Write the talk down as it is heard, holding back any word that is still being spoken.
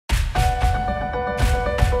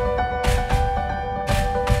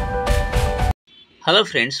Hello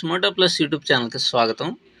friends, Moto plus YouTube ఛానల్కి స్వాగతం.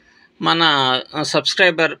 మన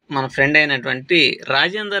సబ్స్క్రైబర్, మన ఫ్రెండ్ అయినటువంటి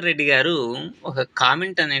రాజేందర్ రెడ్డి గారు ఒక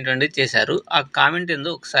కామెంట్ అనేటువంటిది చేశారు. ఆ కామెంట్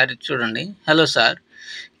ఏందో ఒకసారి చూడండి. Hello sir,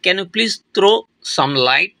 can you please throw some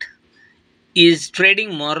light? Is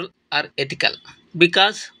trading moral are ethical?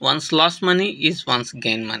 Because once loss money is once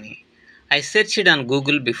gain money. I searched on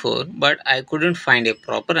Google before but I couldn't find a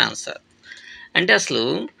proper answer. అంటే అసలు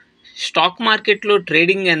stock మార్కెట్లో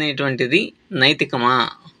trading అనేటువంటిది నైతికమా,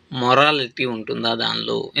 morality ఉంటుందా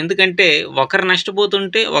దానిలో? ఎందుకంటే ఒకరు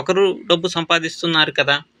నష్టపోతుంటే ఒకరు డబ్బు సంపాదిస్తున్నారు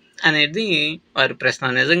కదా అనేది వారి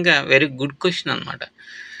ప్రశ్న. నిజంగా వెరీ గుడ్ క్వశ్చన్ అనమాట.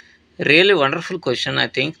 Really wonderful question. I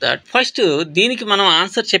think that first దీనికి మనం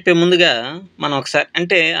ఆన్సర్ చెప్పే ముందుగా మనం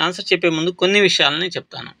ఒకసారి ఆన్సర్ చెప్పే ముందు కొన్ని విషయాలని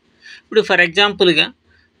చెప్తాను. ఇప్పుడు ఫర్ ఎగ్జాంపుల్గా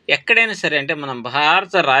ఎక్కడైనా సరే, అంటే మన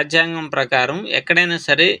భారత రాజ్యాంగం ప్రకారం ఎక్కడైనా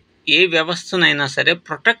సరే ఏ వ్యవస్థనైనా సరే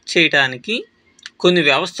ప్రొటెక్ట్ చేయడానికి కొన్ని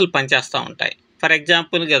వ్యవస్థలు పనిచేస్తూ ఉంటాయి. ఫర్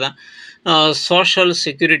ఎగ్జాంపుల్ కదా, సోషల్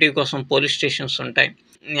సెక్యూరిటీ కోసం పోలీస్ స్టేషన్స్ ఉంటాయి,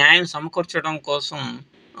 న్యాయం సమకూర్చడం కోసం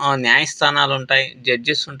న్యాయస్థానాలు ఉంటాయి,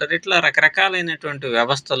 జడ్జెస్ ఉంటారు, ఇట్లా రకరకాలైనటువంటి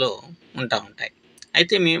వ్యవస్థలు ఉంటాయి.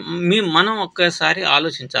 అయితే మనం ఒక్కసారి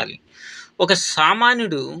ఆలోచించాలి. ఒక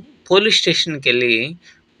సామాన్యుడు పోలీస్ స్టేషన్కి వెళ్ళి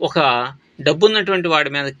ఒక డబ్బున్నటువంటి వాడి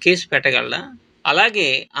మీద కేసు పెట్టగలడా? అలాగే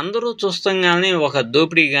అందరూ చూస్తుండగానే ఒక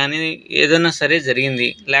దోపిడీ కానీ ఏదైనా సరే జరిగింది,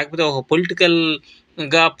 లేకపోతే ఒక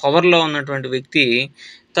పొలిటికల్గా పవర్లో ఉన్నటువంటి వ్యక్తి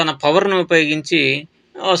తన పవర్ను ఉపయోగించి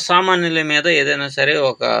సామాన్యుల మీద ఏదైనా సరే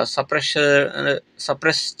ఒక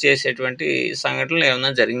సప్రెస్ చేసేటువంటి సంఘటనలు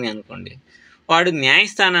ఏమైనా జరిగినాయి అనుకోండి, వాడు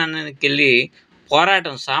న్యాయస్థానానికి వెళ్ళి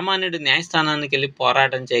సామాన్యుడు న్యాయస్థానానికి వెళ్ళి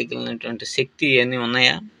పోరాటం చేయగలిగినటువంటి శక్తి ఇవన్నీ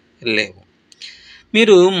ఉన్నాయా? లేవు.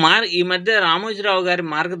 మీరు ఈ మధ్య రామోజీరావు గారి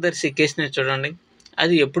మార్గదర్శి కేసుని చూడండి.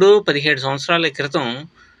 అది ఎప్పుడో 17 సంవత్సరాల క్రితం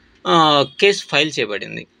కేసు ఫైల్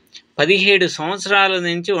చేయబడింది. 17 సంవత్సరాల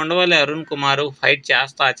నుంచి ఉండవల్లి అరుణ్ కుమార్ ఫైట్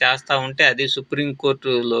చేస్తా ఉంటే, అది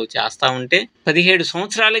సుప్రీంకోర్టులో చేస్తూ ఉంటే 17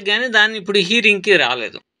 సంవత్సరాలకు కానీ దాన్ని ఇప్పుడు హీరింగ్కి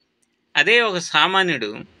రాలేదు. అదే ఒక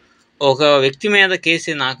సామాన్యుడు ఒక వ్యక్తి మీద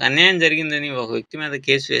కేసు, నాకు అన్యాయం జరిగిందని ఒక వ్యక్తి మీద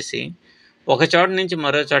కేసు వేసి ఒక చోట నుంచి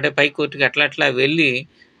మరో చోట పై కోర్టుకి అట్లా వెళ్ళి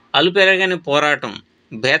అలుపెరగని పోరాటం,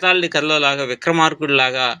 బేతాళుడి కథలో లాగా విక్రమార్కుడు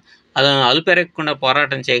లాగా అలుపెరగకుండా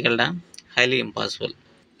పోరాటం చేయగలడా? Highly impossible.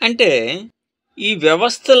 అంటే ఈ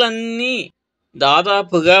వ్యవస్థలన్నీ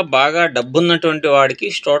దాదాపుగా బాగా డబ్బున్నటువంటి వాడికి,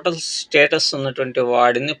 టోటల్ స్టేటస్ ఉన్నటువంటి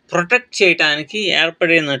వాడిని ప్రొటెక్ట్ చేయడానికి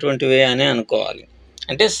ఏర్పడినటువంటివే అని అనుకోవాలి.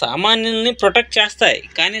 అంటే సామాన్యుల్ని ప్రొటెక్ట్ చేస్తాయి,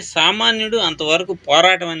 కానీ సామాన్యుడు అంతవరకు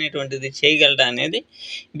పోరాటం అనేటువంటిది చేయగలడా అనేది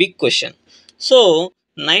బిగ్ క్వశ్చన్. సో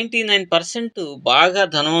 99% బాగా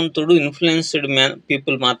ధనవంతుడు, ఇన్ఫ్లుయెన్స్డ్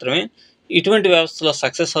పీపుల్ మాత్రమే ఇటువంటి వ్యవస్థలో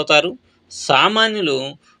సక్సెస్ అవుతారు. సామాన్యులు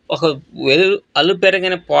ఒక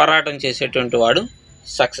అలుపెరగని పోరాటం చేసేటువంటి వాడు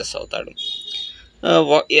సక్సెస్ అవుతాడు.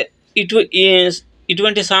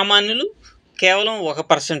 ఇటువంటి సామాన్యులు కేవలం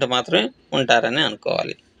 1% మాత్రమే ఉంటారని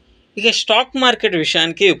అనుకోవాలి. ఇక స్టాక్ మార్కెట్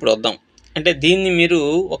విషయానికి ఇప్పుడు వద్దాం. అంటే దీన్ని మీరు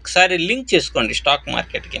ఒకసారి లింక్ చేసుకోండి స్టాక్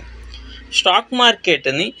మార్కెట్కి. స్టాక్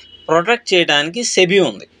మార్కెట్ని ప్రొటెక్ట్ చేయడానికి సెబీ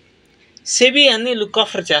ఉంది. సెబీ అన్నీ లుక్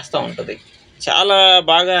ఆఫర్ చేస్తూ ఉంటుంది. చాలా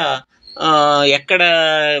బాగా ఎక్కడ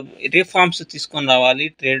రిఫార్మ్స్ తీసుకొని రావాలి,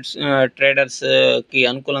 ట్రేడర్స్కి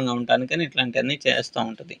అనుకూలంగా ఉండటానికని ఇట్లాంటివన్నీ చేస్తూ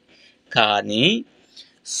ఉంటుంది. కానీ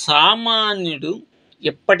సామాన్యుడు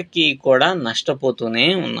ఎప్పటికీ కూడా నష్టపోతూనే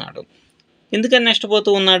ఉన్నాడు. ఎందుకని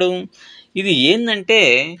నష్టపోతూ ఉన్నాడు? ఇది ఏంటంటే,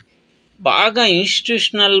 బాగా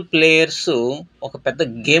ఇన్స్టిట్యూషనల్ ప్లేయర్స్ ఒక పెద్ద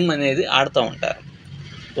గేమ్ అనేది ఆడుతూ ఉంటారు.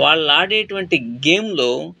 వాళ్ళు ఆడేటువంటి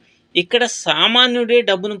గేమ్లో ఇక్కడ సామాన్యుడే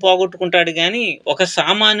డబ్బును పోగొట్టుకుంటాడు, కానీ ఒక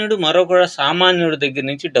సామాన్యుడు మరొక సామాన్యుడి దగ్గర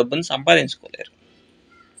నుంచి డబ్బును సంపాదించుకోలేరు.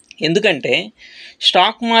 ఎందుకంటే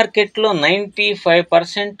స్టాక్ మార్కెట్లో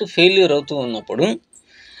 95% ఫెయిల్యూర్ అవుతూ ఉన్నప్పుడు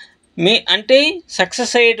అంటే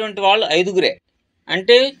సక్సెస్ అయ్యేటువంటి వాళ్ళు 5గురే.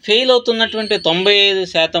 అంటే ఫెయిల్ అవుతున్నటువంటి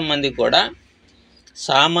 95% మంది కూడా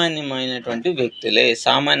సామాన్యమైనటువంటి వ్యక్తులే,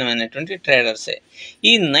 సామాన్యమైనటువంటి ట్రేడర్సే.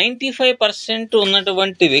 ఈ 95%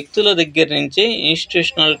 ఉన్నటువంటి వ్యక్తుల దగ్గర నుంచే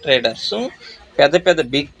ఇన్స్టిట్యూషనల్ ట్రేడర్స్, పెద్ద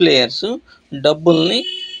బిగ్ ప్లేయర్స్ డబ్బుల్ని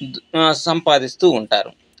సంపాదిస్తూ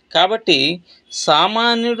ఉంటారు. కాబట్టి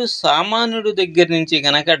సామాన్యుడు దగ్గర నుంచి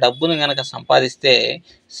డబ్బును సంపాదిస్తే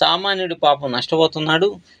సామాన్యుడు పాపం నష్టపోతున్నాడు,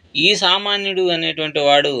 ఈ సామాన్యుడు అనేటువంటి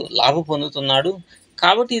వాడు లాభం పొందుతున్నాడు.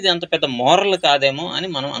 కాబట్టి ఇది అంత పెద్ద మోరల్ కాదేమో అని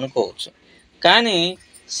మనం అనుకోవచ్చు. కానీ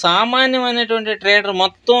సామాన్యమైనటువంటి ట్రేడర్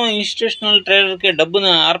మొత్తం ఇన్స్టిట్యూషనల్ ట్రేడర్కి డబ్బును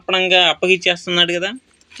అర్పణంగా అప్పగిచ్చేస్తున్నాడు కదా.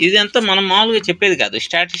 ఇది అంతా మనం మామూలుగా చెప్పేది కాదు,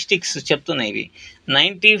 స్టాటిస్టిక్స్ చెప్తున్నాయి.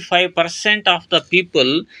 95% of the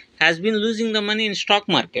people has been losing the money in stock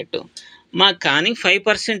market. కానీ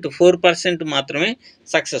 5%, 4% మాత్రమే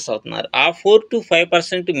సక్సెస్ అవుతున్నారు. ఆ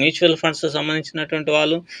 4-5% మ్యూచువల్ ఫండ్స్ సంబంధించినటువంటి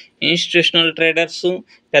వాళ్ళు, ఇన్స్టిట్యూషనల్ ట్రేడర్సు,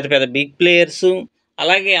 పెద్ద పెద్ద బిగ్ ప్లేయర్సు,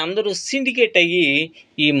 అలాగే అందరూ సిండికేట్ అయ్యి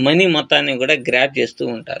ఈ మనీ మొత్తాన్ని కూడా గ్రాబ్ చేస్తూ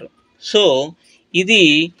ఉంటారు. సో ఇది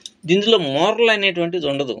దీనిలో మోరల్ అనేటువంటిది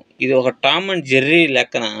ఉండదు. ఇది ఒక టామ్ అండ్ జెర్రీ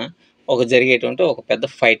లెక్కన జరిగేటువంటి ఒక పెద్ద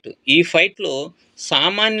ఫైట్. ఈ ఫైట్‌లో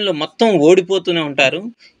సామాన్యులు మొత్తం ఓడిపోతూనే ఉంటారు.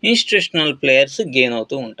 ఇన్స్టిట్యూషనల్ ప్లేయర్స్ గెయిన్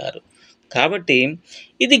అవుతూ ఉంటారు. కాబట్టి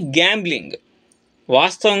ఇది గ్యాంబ్లింగ్.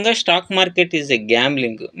 వాస్తవంగా stock market is a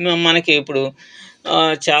gambling. మనకి ఇప్పుడు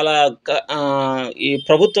చాలా ఈ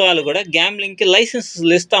ప్రభుత్వాలు కూడా గ్యాంబ్లింగ్‌కి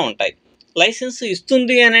లైసెన్సులు ఇస్తూ ఉంటాయి. లైసెన్స్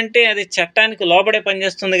ఇస్తుంది అనంటే అది చట్టానికి లోబడే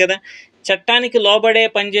పనిచేస్తుంది కదా! చట్టానికి లోబడే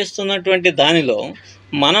పనిచేస్తున్నటువంటి దానిలో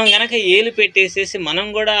మనం గనక ఏలు పెట్టేసేసి మనం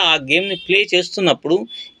కూడా ఆ గేమ్‌ని ప్లే చేస్తున్నప్పుడు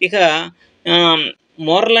ఇక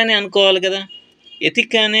మోరల్ అని అనుకోవాలి కదా!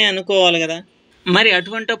 ఎథిక్ అనే అనుకోవాలి కదా! మరి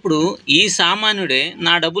అటువంటప్పుడు ఈ సామాన్యుడే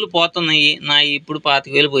నా డబ్బులు పోతున్నాయి, ఇప్పుడు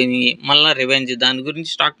 25,000 పోయినాయి, మళ్ళా రివెంజ్, దాని గురించి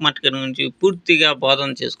స్టాక్ మార్కెట్ గురించి పూర్తిగా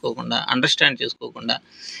బోధన చేసుకోకుండా, అండర్స్టాండ్ చేసుకోకుండా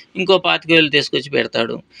ఇంకో 25,000 తీసుకొచ్చి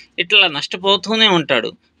పెడతాడు. ఇట్లా నష్టపోతూనే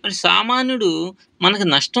ఉంటాడు. మరి సామాన్యుడు మనకు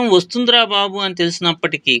నష్టం వస్తుందిరా బాబు అని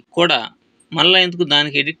తెలిసినప్పటికీ కూడా మళ్ళా ఎందుకు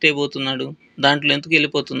దానికి ఎడిక్ట్ అయిపోతున్నాడు? దాంట్లో ఎందుకు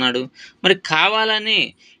వెళ్ళిపోతున్నాడు? మరి కావాలని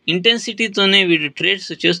ఇంటెన్సిటీతోనే వీడు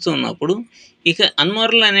ట్రేడ్స్ చేస్తూ ఉన్నప్పుడు ఇక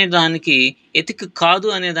అన్మోరల్ అనే దానికి, ఎథిక్ కాదు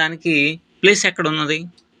అనే దానికి ప్లేస్ ఎక్కడున్నది?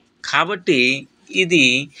 కాబట్టి ఇది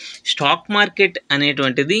స్టాక్ మార్కెట్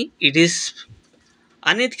అనేటువంటిది ఇట్ ఈస్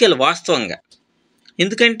అనెథికల్ వాస్తవంగా.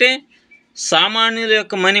 ఎందుకంటే సామాన్యుల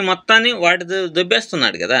యొక్క మనీ మొత్తాన్ని వాటి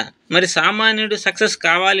దొబ్బేస్తున్నాడు కదా! మరి సామాన్యుడు సక్సెస్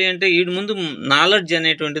కావాలి అంటే వీడి ముందు నాలెడ్జ్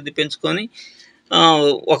అనేటువంటిది పెంచుకొని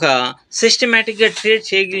ఒక సిస్టమేటిక్‌గా ట్రేడ్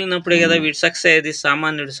చేయగలిగినప్పుడే కదా వీడు సక్సెస్ అయ్యేది,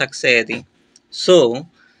 సామాన్యుడు సక్సెస్ అయ్యేది. సో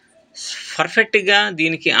పర్ఫెక్ట్‌గా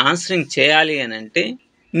దీనికి ఆన్సరింగ్ చేయాలి అనంటే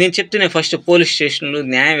నేను చెప్తున్నా ఫస్ట్ పోలీస్ స్టేషన్‌లు,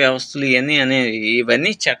 న్యాయ వ్యవస్థలు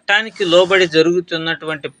ఇవన్నీ చట్టానికి లోబడి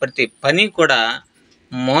జరుగుతున్నటువంటి ప్రతి పని కూడా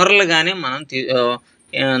మోరల్‌గానే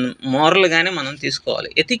మనం తీసుకోవాలి.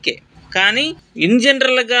 ఎథికే. కానీ ఇన్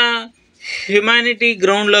జనరల్‌గా హ్యుమానిటీ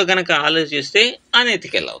గ్రౌండ్‌లో గనక ఆలోచిస్తే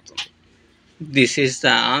అనెథికల్ అవుతుంది. This is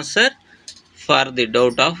the answer for the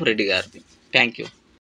doubt of Reddy గారిది. Thank you.